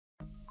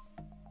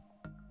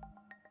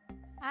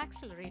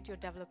Accelerate your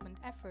development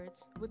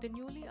efforts with the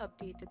newly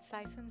updated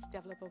Sisense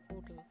Developer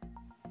Portal.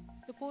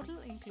 The portal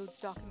includes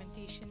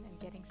documentation and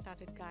getting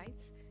started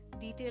guides,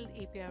 detailed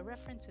API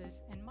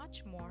references, and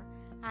much more,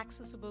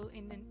 accessible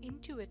in an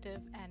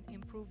intuitive and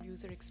improved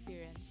user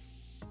experience.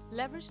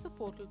 Leverage the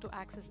portal to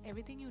access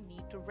everything you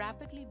need to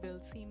rapidly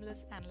build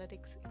seamless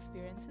analytics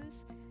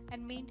experiences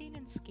and maintain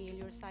and scale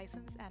your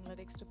Sisense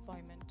analytics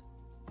deployment.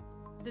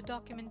 The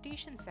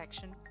documentation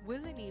section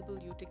will enable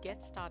you to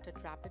get started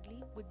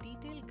rapidly with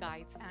detailed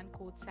guides and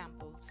code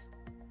samples.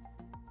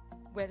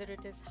 Whether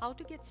it is how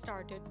to get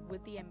started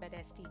with the Embed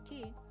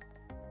SDK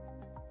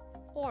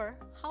or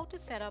how to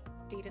set up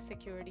data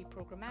security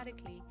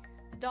programmatically,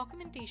 the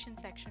documentation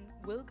section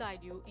will guide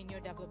you in your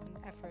development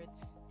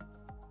efforts.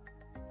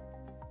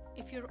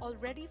 If you're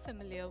already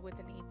familiar with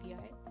an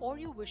API or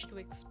you wish to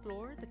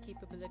explore the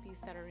capabilities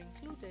that are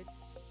included,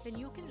 then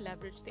you can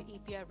leverage the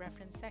API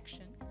reference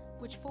section,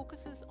 which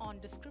focuses on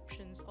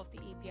descriptions of the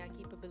API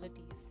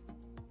capabilities.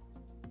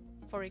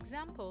 For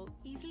example,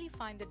 easily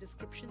find the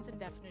descriptions and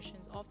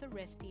definitions of the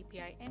REST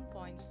API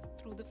endpoints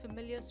through the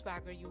familiar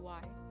Swagger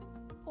UI.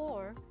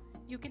 Or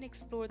you can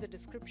explore the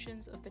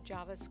descriptions of the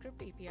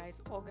JavaScript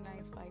APIs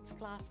organized by its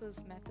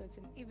classes, methods,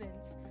 and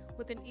events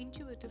with an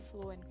intuitive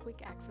flow and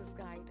quick access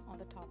guide on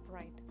the top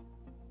right.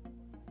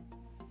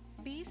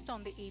 Based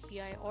on the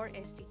API or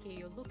SDK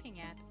you're looking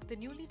at, the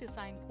newly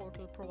designed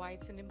portal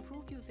provides an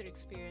improved user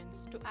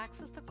experience to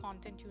access the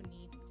content you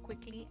need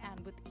quickly and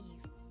with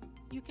ease.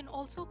 You can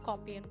also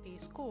copy and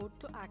paste code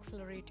to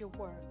accelerate your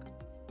work.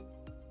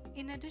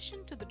 In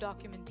addition to the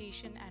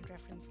documentation and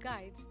reference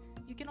guides,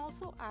 you can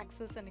also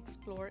access and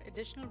explore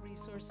additional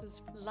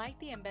resources like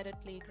the embedded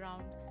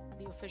playground,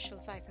 the official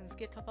Sisense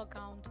GitHub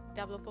account,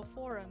 developer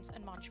forums,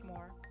 and much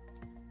more.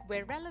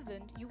 Where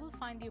relevant, you will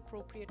find the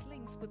appropriate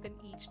links within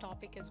each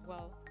topic as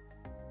well.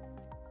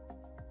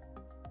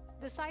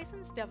 The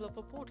Sisense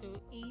Developer Portal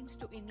aims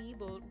to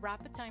enable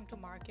rapid time to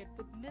market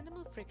with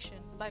minimal friction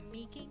by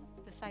making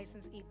the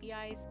Sisense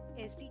APIs,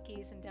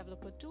 SDKs, and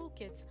developer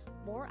toolkits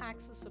more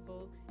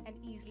accessible and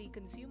easily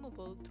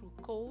consumable through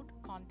code,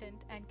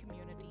 content, and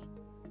community.